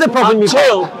 See, here's the problem you've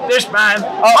until got. this man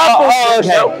okay. humbles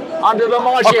himself under the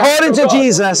mighty hand According of to God.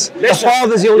 Jesus, Listen, the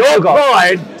Father's the only your true God.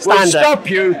 pride will Stand it. stop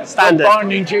you Stand from it.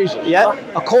 finding Jesus. Yeah.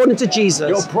 According to Jesus,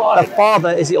 Your pride. the Father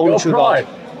is the only Your true pride.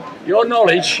 God. Your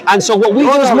knowledge. And so what we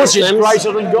Your do as knowledge is Muslims,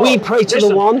 greater than God. we pray to Listen,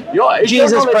 the one is your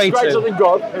Jesus knowledge prayed greater to. than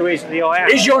God? Who is the I am?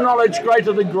 Is your knowledge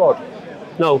greater than God?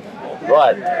 No.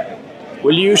 Right.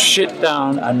 Will you sit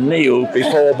down and kneel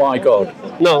before my God?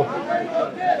 No.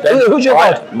 Then Who's your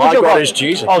God? My Who's your God is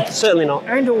Jesus. Oh, certainly not.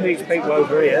 And all these people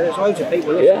over here, there's loads of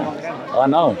people listening on camera. Yeah, I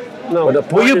know. No. But the Will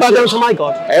point you is bow down this. to my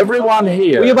God? Everyone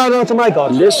here. Will you bow down to my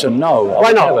God? Listen, no.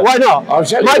 Why not? Why not? I'll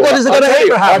tell you My God why. is the God of I'll tell you-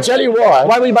 Abraham. I'll tell you why.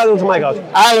 Why will you bow down to my God?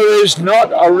 Allah is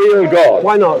not a real God.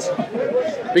 Why not?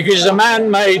 Because it's a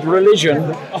man-made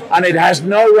religion and it has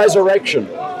no resurrection.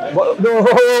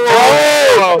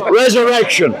 No.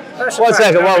 Resurrection. One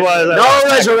second. No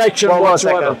resurrection One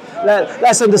whatsoever. second.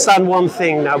 Let's understand one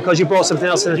thing now, because you brought something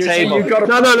else to the You see, table. you've got to-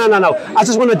 No. I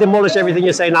just want to demolish everything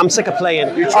you're saying. I'm sick of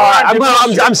playing. You All try right, and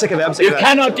demolish it. I'm sick of it. I'm sick You of it.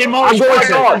 cannot I'm demolish going my to.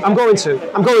 God. I'm going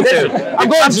to. I'm going Listen, to. I'm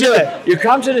going to do it. You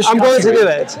come to this I'm going to country do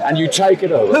it. and you take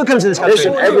it over. Who comes to this country?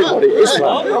 Listen, everybody,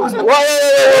 Islam.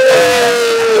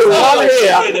 Come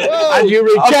here and you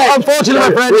reject. Unfortunately,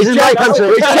 my friend, this is my country.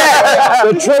 Reject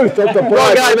the truth of the Bible.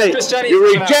 Wrong guy, mate.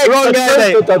 You reject Wrong the guy, truth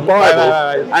mate. of the Bible,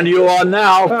 Right. and you are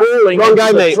now falling Wrong into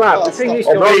guy, the mate. trap The thing is,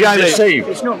 of Wrong being guy, mate. deceived.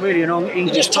 it's not really an You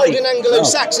English just told faith. an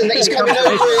Anglo-Saxon that he's coming over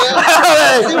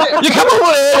here. You come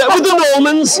over here with the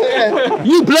Normans,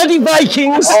 you bloody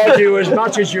Vikings. Argue as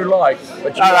much as you like,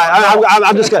 but you All right,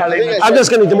 I'm just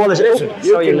going to demolish it.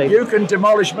 you can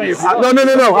demolish me if you want.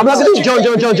 No. I'm not going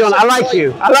to. John. I like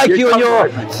you. I like you and your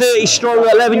 30 strong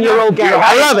 11-year-old gang.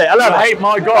 I love it. You hate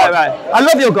my God. Right. I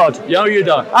love your God. No, you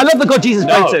don't. I love the God Jesus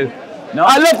No. prayed to. No.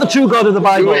 I love the true God of the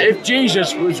Bible. If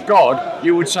Jesus was God,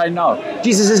 you would say no.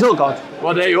 Jesus is not God.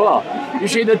 Well, there you are. You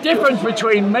see, the difference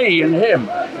between me and him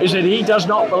is that he does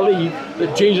not believe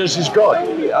that Jesus is God.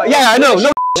 Yeah, I know.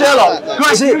 No, Sherlock.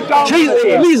 Christ, You don't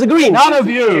believe. please agree. None of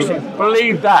you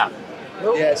believe that.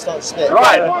 Yeah, it starts to spit.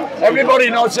 Right. Everybody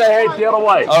nods their head the other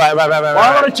way. All right. Well,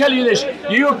 I want to tell you this.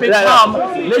 You have become,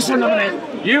 listen a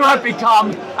minute, you have become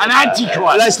an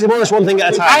antichrist. Let's demolish one thing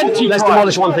at a time. Antichrist. Let's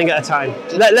demolish one thing at a time.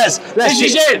 Let's This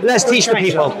is it. Let's teach the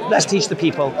people. Let's teach the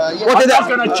people. I'm not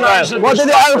going to change the What did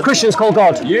the Arab Christians call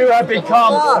God? You have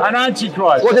become an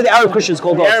antichrist. What did the Arab Christians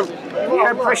call God? The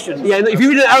Arab Christians. Yeah, if you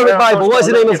read the Arabic Bible, what is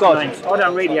the name of God? I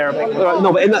don't read the Arabic.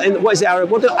 No, but what is the Arab?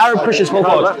 What do Arab Christians call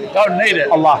God? Don't need it.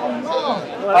 Allah.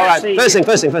 All right. First thing.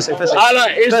 Allah First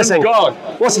isn't thing. God.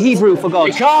 What's Hebrew for God?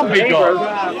 It can't be God.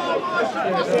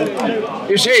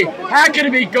 You see, how can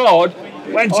it be God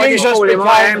when Jesus call him became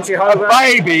I am Jehovah. a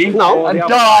baby No. and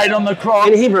died on the cross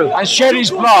In Hebrew. and shed his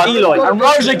blood Eloi. and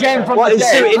rose again from What the is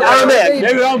dead? in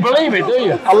Aramaic? You don't believe it, do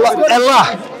you?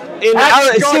 Allah. In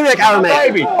God Syriac become a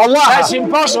Aramaic. baby? Allah. That's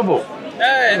impossible.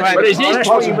 But it is Unless what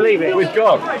you possible believe it. with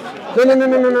God.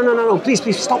 No. Please,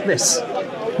 stop this.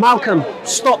 Malcolm,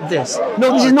 stop this.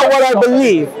 No, this is not what I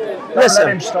believe. let him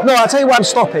Listen, stop. no, I'll tell you why I'm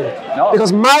stopping. No.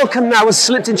 Because Malcolm now has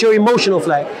slipped into your emotional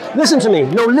flag. Listen to me.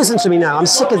 No, listen to me now. I'm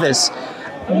sick of this.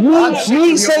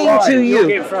 Me saying to You'll you,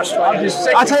 get frustrated.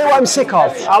 I'll tell you what I'm sick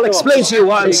of. I'll explain to you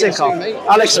what I'm sick of.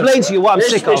 I'll explain to you what I'm This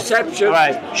sick of. deception All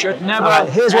right. should never All right,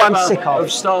 here's what I'm ever sick of.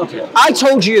 have started. I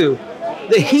told you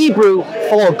the Hebrew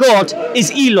for God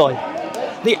is Eloi.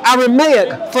 The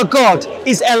Aramaic for God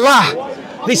is Allah.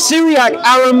 The Syriac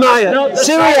Aramaic Not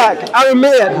the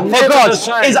Aramaic for Never God the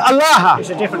same. is Allah. It's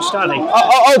a different study.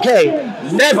 Okay.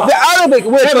 Never. The Arabic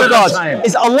word Never for the God same.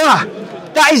 is Allah.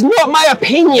 That is not my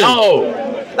opinion. No.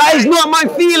 That is not my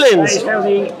That feelings. is how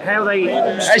they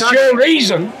That's your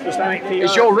reason. Islamic theology.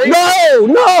 It's your reason.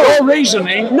 No. Your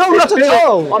reasoning. No, is not at built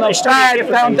all. On a bad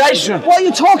foundation. What are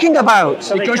you talking about?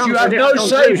 So they Because come you to have no different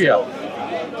conclusions. saviour.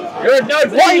 You have no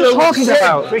What are you dealer with talking sin.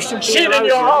 about? Christian Sin in theologians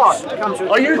your heart. come to a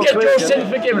Or you get your conclusion. sins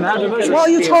forgiven. How do those What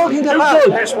are you talking about?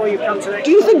 That's why you come to that.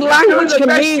 Do you think language the can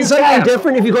best mean you something can.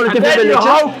 different if you go to And different then you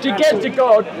religion? hope to get to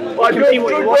God by can doing be what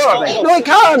good you want to works. be. No, it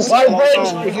can't. My friends,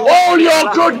 all your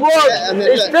good work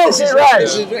is filthy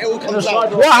rags. It all comes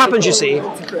out. What happens, you see?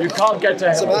 You can't get to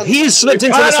heaven. He has slipped You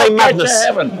into the cannot same get madness. to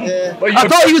heaven. But I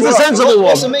thought he was the sensible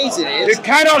What's one. amazing You is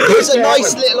cannot get it's a to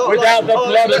nice heaven little without the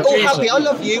blood we're of all Jesus. happy. I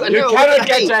love you, and You no, cannot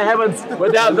get hate. to heaven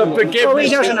without the forgiveness. Well, he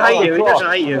doesn't of hate the you. He cross.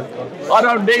 doesn't hate you. I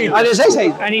don't need I it. didn't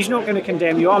say. And he's not going to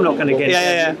condemn you. I'm not going to condemn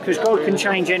Yeah. you. Because God can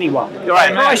change anyone.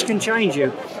 Right. Christ can change you.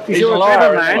 Because He's you're a a liar,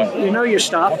 better isn't man. You know your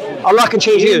stuff. Allah can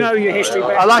change You you. know your history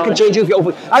better. Allah can change you if you're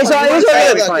open.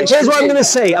 Here's what I'm going to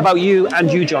say about you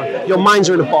and you, John. Your minds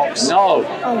are in a box. No,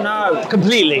 Oh no.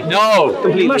 Completely. no.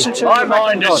 Completely. You mustn't turn My your back on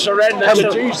mind God. is surrendered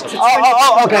to Jesus.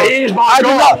 Okay. He is my I do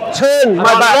God. not turn my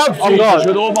I back love on Jesus God.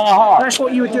 with all my heart. That's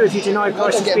what you would do if you deny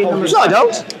Christ as being the No, I Messiah.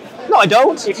 don't. No, I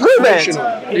don't. Prove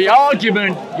it. The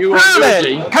argument you are Prove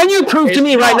using it. Can you prove to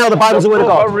me right now the Bible's the word of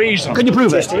for a God? reason. Can you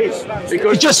prove it?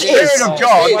 Because It just the Spirit is. of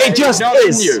God It just not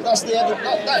is. in you. That's the other.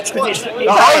 That's what.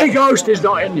 The Holy Ghost is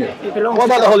not in you. It belongs What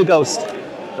to about the God. Holy Ghost?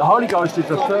 The Holy Ghost is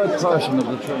the third person of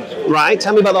the Trinity. Right.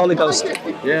 Tell me about the Holy Ghost.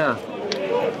 Yeah.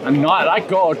 And that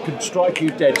God could strike you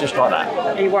dead just like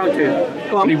that. He won't do. Go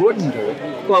But he on. wouldn't do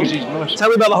it Go on. because he's merciful. Tell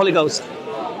me about the Holy Ghost.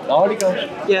 The Holy Ghost,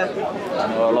 Yeah. I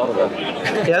know a lot of them.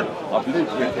 Yeah. I've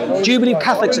lived with him. Do you believe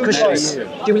Catholics are Christians? Do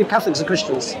you believe Catholics are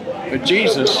Christians? But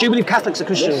Jesus, Do you believe Catholics are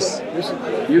Christians? listen,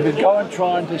 you can go and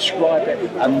try and describe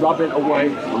it and rub it away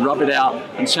and rub it out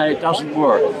and say it doesn't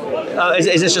work.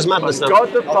 Is this just madness now?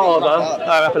 God the Father, All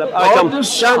right, wrap it up. All right, God the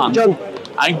Son,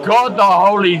 and God the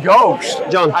Holy Ghost.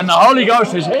 John. And the Holy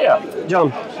Ghost is here, John,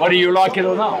 whether you like it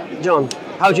or not, John.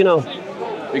 How do you know?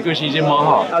 because he's in my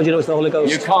heart. How do you know it's the Holy You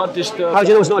Ghost? can't disturb How do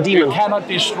you know it's not a demon? You cannot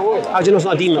destroy it. How do you know it's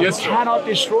not a demon? You cannot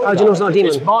destroy How do you know it's not a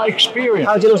demon? It's my experience.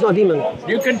 How do you know it's not a demon?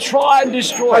 You can try and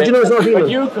destroy How do you know it's not a it, demon?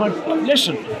 but you can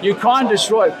listen. You can't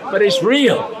destroy it, but it's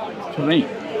real to me.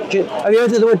 Have you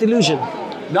heard of the word delusion?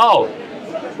 No,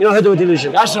 You know heard the word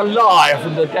delusion? that's a lie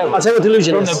from the devil. I'll tell you what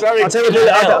delusion From is. the very I'll tell you what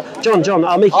pit of delusion. John,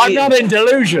 I'll make you. I'm not in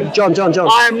delusion. John.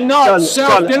 I am not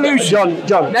self-delusion.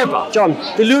 John. Never. John,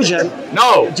 delusion.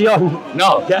 No, John.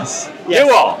 no. Yes. You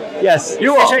are. Yes.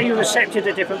 You So are. you've accepted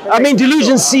a different I mean,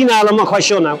 delusion's senile, I'm not quite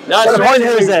sure now. But the point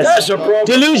here is That's this. a problem.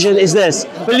 Delusion is this.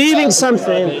 Believing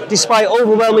something despite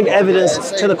overwhelming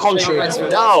evidence to the contrary.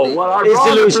 No, well, I'd It's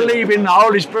rather delusion. believe in the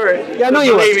Holy Spirit Yeah, I know than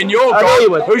you would. believe in your I know God,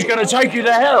 you would. who's going to take you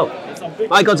to hell.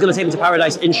 My God's going to take me to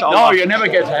paradise, inshallah. No, you never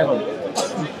get to heaven.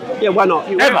 Yeah, why not?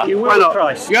 Never. You will Why not?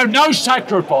 Christ. You have no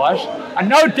sacrifice, and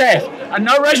no death, and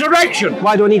no resurrection.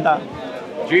 Why do I need that?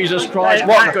 Jesus Christ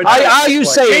What? conquered Are death. you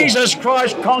saying, Jesus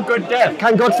Christ conquered death.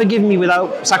 can God forgive me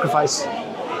without sacrifice?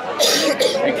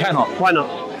 He cannot, Why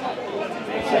not?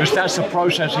 because that's the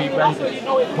process he made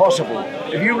it possible.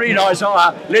 If you read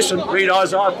Isaiah, read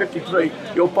Isaiah 53,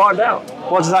 you'll find out.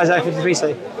 What does Isaiah 53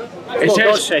 say? It what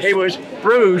God says says. he was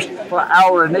bruised for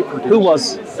our iniquity. Who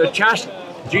was? The chast,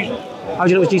 Jesus. How do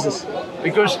you know it was Jesus?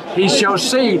 Because he shall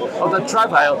see of the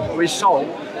travail of his soul.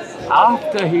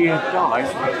 After he had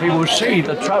died, he will see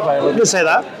the travail It of doesn't say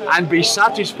that. and be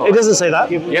satisfied. It doesn't say that.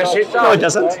 Yes, it does. No, it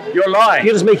doesn't. You're lying.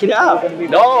 You're just making it up.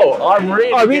 No, I'm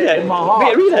reading Oh, read it. in my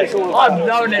heart. Read it. I've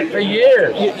known it for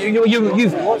years.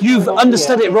 You've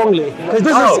understood it wrongly.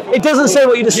 'Cause it doesn't say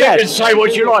what you just You can said. say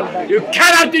what you like. You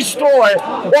cannot destroy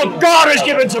what God has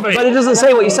given to me. But it doesn't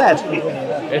say what you said.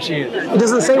 Yes, he is. It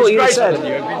doesn't say what you just said.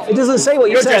 It doesn't say what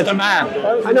you You're just a said. man.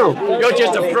 I know. You're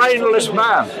just a brainless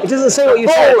man. It doesn't say what you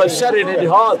Paul said. has said it in his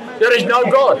heart. There is no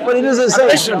God. But it doesn't And say.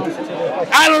 listen,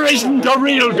 Allah isn't the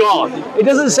real God. It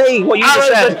doesn't say what you Allah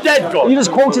just is said. a dead God. You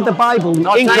just quoted the Bible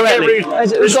I'll take incorrectly.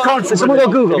 this country. Someone go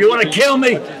Google. If you want to kill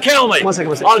me, kill me. One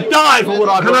second. I'll die for what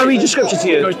I Can I believe. read your scripture to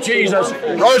you? Because Jesus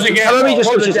rose again Can I read your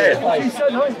from the scripture to you? dead.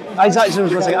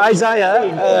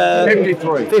 Isaiah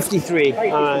 53. 53.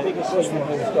 All right.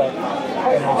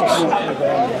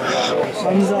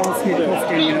 Hamza asked me the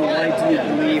question, why do you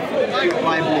believe the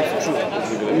Bible is true?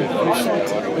 It's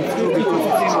true because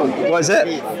it's true. What is it?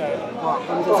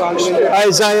 Hamza's arguing,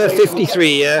 Isaiah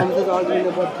 53, yeah. Hamza's arguing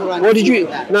about Quran. What did you...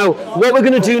 Now, what we're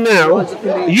going to do now,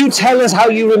 you tell us how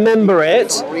you remember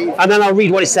it, and then I'll read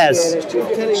what it says. He's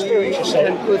telling you, you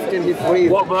can question his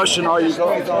belief. What version are you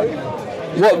got?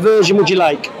 What version would you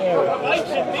like? And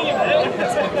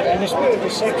the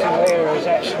secular era is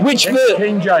actually Which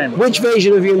King James. Which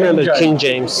version of you remember? James. King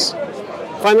James.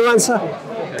 Final answer?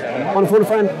 On the phone,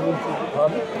 friend?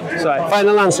 Sorry.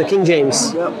 Final answer, King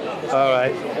James. All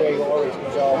right.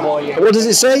 What does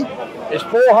it say? It's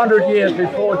 400 years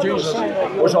before Jesus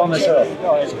was on this earth.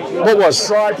 What was?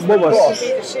 What was?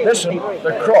 Listen,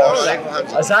 the cross,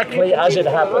 exactly as it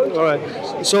happened. All right.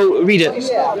 So read it.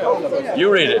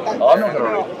 You read it. I'm not going to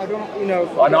read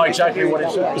it. I know exactly what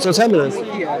it says. So tell me then.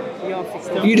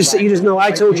 You just know.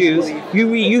 I told you.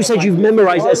 You said you've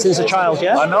memorized it since a child,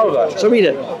 yeah? I know that. So read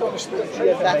it.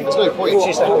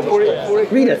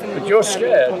 Read it. But you're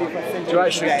scared to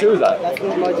actually do that.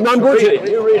 No, I'm going to.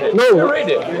 You read it. No. You read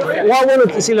it. Well, I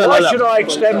want to see. Why should I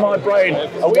extend my brain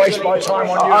and waste my time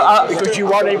on you? Because you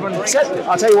won't even accept it.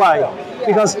 I'll tell you why.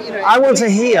 Because I want to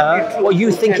hear what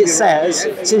you think it says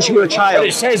since you were a child. But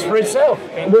it says for itself.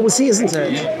 Well, we'll see, isn't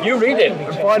it? You read it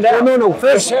and find out. No.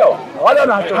 First, yourself. I don't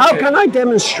have to. How can I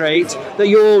demonstrate that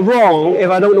you're wrong if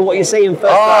I don't know what you're saying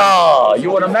first? You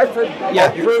want a method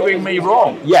of proving me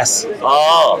wrong? Yes.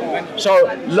 So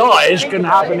lies can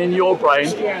happen in your brain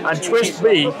and twist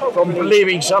me from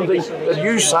believing something that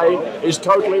you say is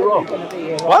totally wrong.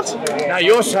 What? Now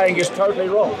you're saying it's totally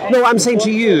wrong. No, I'm saying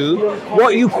to you,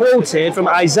 what you quoted from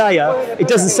Isaiah, it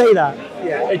doesn't say that.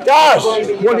 It does.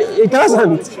 What? It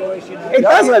doesn't. It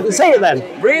doesn't. Say it then.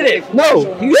 Read it.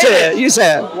 No, you say it. You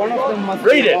say it.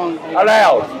 Read it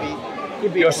aloud.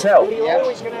 Yourself. Read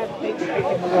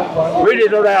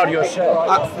it aloud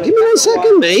yourself. Give me 1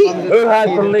 second, mate. Who has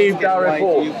believed our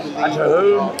report, and to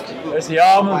whom is the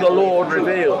arm of the Lord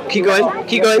revealed? Keep going.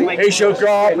 Keep going. He shall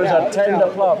grow up as a tender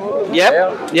plum.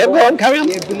 Yep. Yep. Go on. Carry on.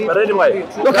 But anyway,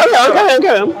 No, carry on. Carry on.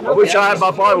 Carry on. I wish I had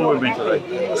my Bible with me today.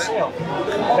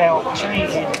 About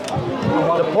changing.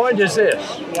 The point is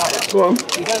this: Go on.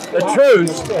 the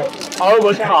truth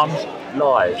overcomes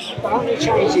lies.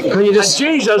 Can you just?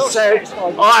 And Jesus said,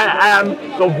 I am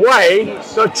the way,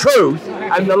 the truth,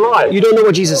 and the life. You don't know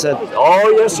what Jesus said. Oh,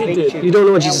 yes, he did. You don't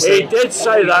know what Jesus He said. did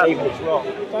say that.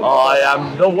 I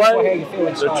am the way,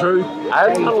 the truth,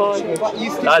 and the life.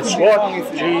 That's what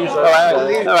Jesus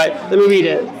said. All right. Let me read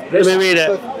it. Let me read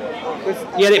it.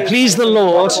 Yet it pleased the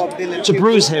Lord to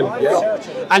bruise him,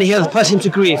 and he hath put him to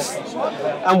grief.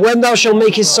 And when thou shalt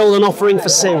make his soul an offering for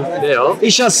sin, Yeah. he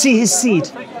shall see his seed.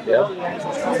 Yeah.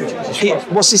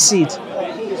 What's his seed?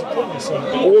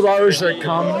 All those that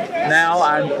come now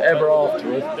and ever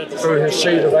afterward through his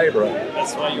seed of Abraham.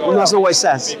 Well, that's not what it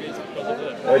says.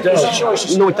 It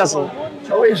does. No, it doesn't.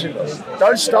 Oh, is it?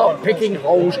 Don't start picking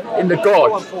holes in the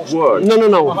God word.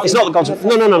 No. It's not God's word.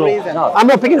 No. I'm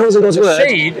not picking holes in God's word.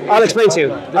 seed- I'll explain to you.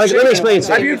 Let me explain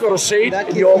to Have you. you got a seed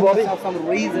in your body?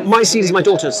 My seed is my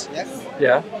daughter's.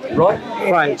 Yeah. Right?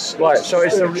 Right. Right. So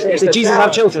it's Did the Jesus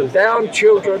have children? Down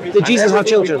children. Did Jesus have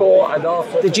children? Before and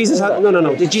after. Did Jesus have?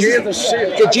 No. Did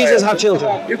Jesus have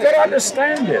children? You've got to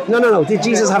understand it. No. Did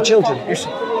Jesus have children?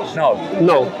 No.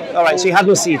 No. All right. So he had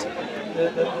no seed.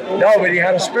 No, but he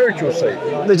had a spiritual seed.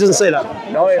 It doesn't say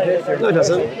that. No, it didn't. No, it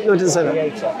doesn't. No, it doesn't say that.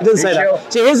 It doesn't say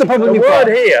that. See, here's the problem The you've got.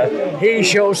 word here, he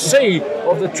shall see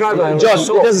of the travail. John, it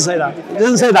doesn't say that. It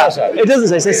doesn't say that. It doesn't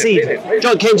say. It says seed.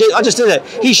 John, King James, I just did it.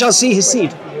 He shall see his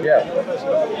seed. Yeah.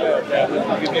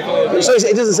 So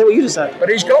it doesn't say what you just said. But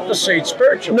he's got the seed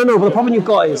spiritually. No, but the problem you've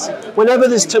got is whenever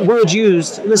this word's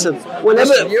used, listen, whenever.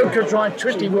 Listen, you can try and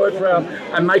twist the words around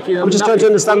and make it. I'm just trying to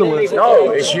understand the word.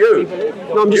 No, it's you.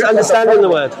 No, I'm just understanding the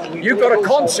word. You've got a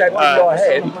concept in your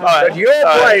head that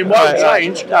your brain won't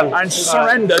change and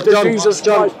surrender to Jesus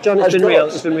Christ. John, it's as been God. real.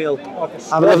 It's been real.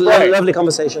 Have a lovely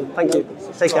conversation. Thank you.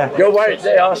 Take care. You're waiting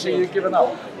there. I see you giving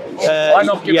up. I'm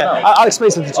not giving up. I'll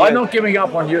explain something to you. I'm not giving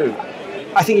up on you.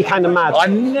 I think you're kind of mad. I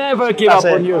never give That's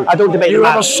up it. on you. I don't debate You the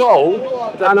have math. a soul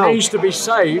that needs to be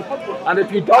saved, and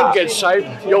if you don't get saved,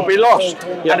 you'll be lost.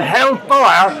 Yeah. And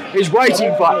hellfire is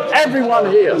waiting for everyone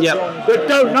here Yeah. that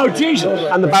don't know Jesus.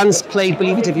 And the band's played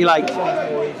Believe It If You Like.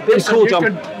 It's cool, You John.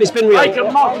 can It's been real. Make a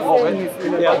muck of it,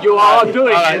 Yeah. but you are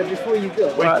doing All right. it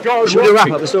with Right. God Should we do a wrap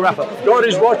watching. up? Let's do a wrap up. God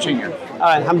is watching you. All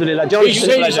right, alhamdulillah. John, He it's been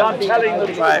a sees pleasure. I'm telling the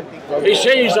truth. Right. He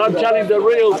sees I'm telling the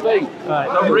real thing,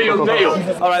 Right. the real deal.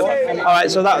 All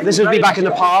right. So this would be back in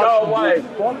the park. Go away.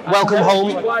 Welcome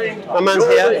home. My man's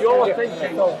here. You're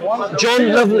thinking of one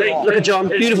John, lovely. Look at John,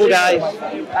 beautiful guy.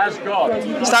 as God.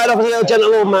 Started off as a little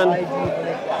gentle old man.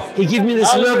 He gave me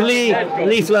this lovely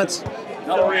leaflet.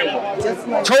 Not a real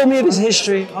one. Told me of his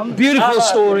history. Beautiful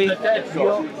story. The dead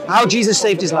God. How Jesus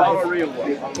saved his Not life. a real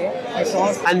one.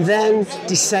 And then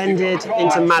descended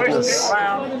into madness.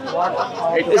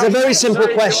 It's It's a very simple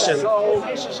question.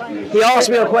 He asked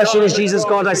me a question, is Jesus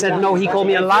God? I said, no, he called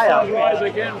me a liar.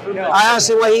 I asked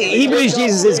him why he believes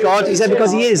Jesus is God. He said,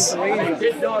 because he is.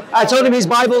 I told him his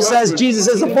Bible says Jesus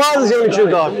is the Father is the only true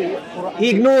God. He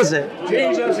ignores it.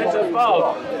 Jesus is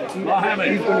above Muhammad.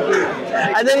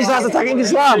 And then he starts attacking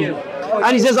Islam.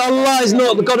 And he says Allah is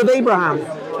not the God of Abraham.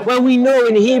 Well, we know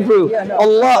in Hebrew,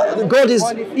 Allah, God is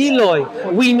Eloi.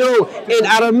 We know in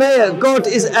Aramaic, God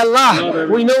is Allah.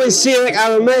 We know in Syriac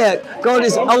Aramaic, God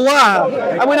is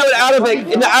Allah. And we know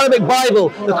in the Arabic Bible,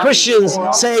 the Christians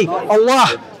say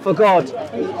Allah for God.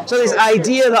 So this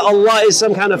idea that Allah is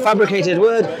some kind of fabricated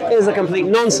word is a complete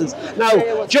nonsense.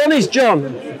 Now, John is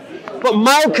John. But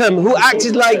Malcolm, who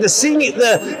acted like the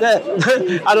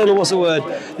I don't know what's the word,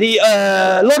 the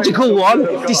logical one,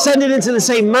 descended into the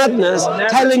same madness,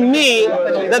 telling me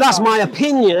that that's my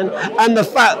opinion, and the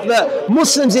fact that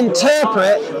Muslims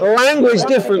interpret language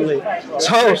differently.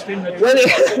 So when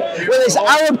it's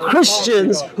Arab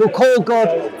Christians who call God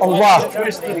Allah.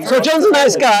 So John's a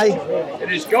nice guy,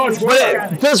 but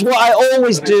it does what I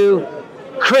always do.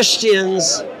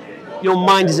 Christians, your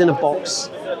mind is in a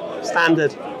box.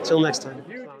 Standard. Till next time.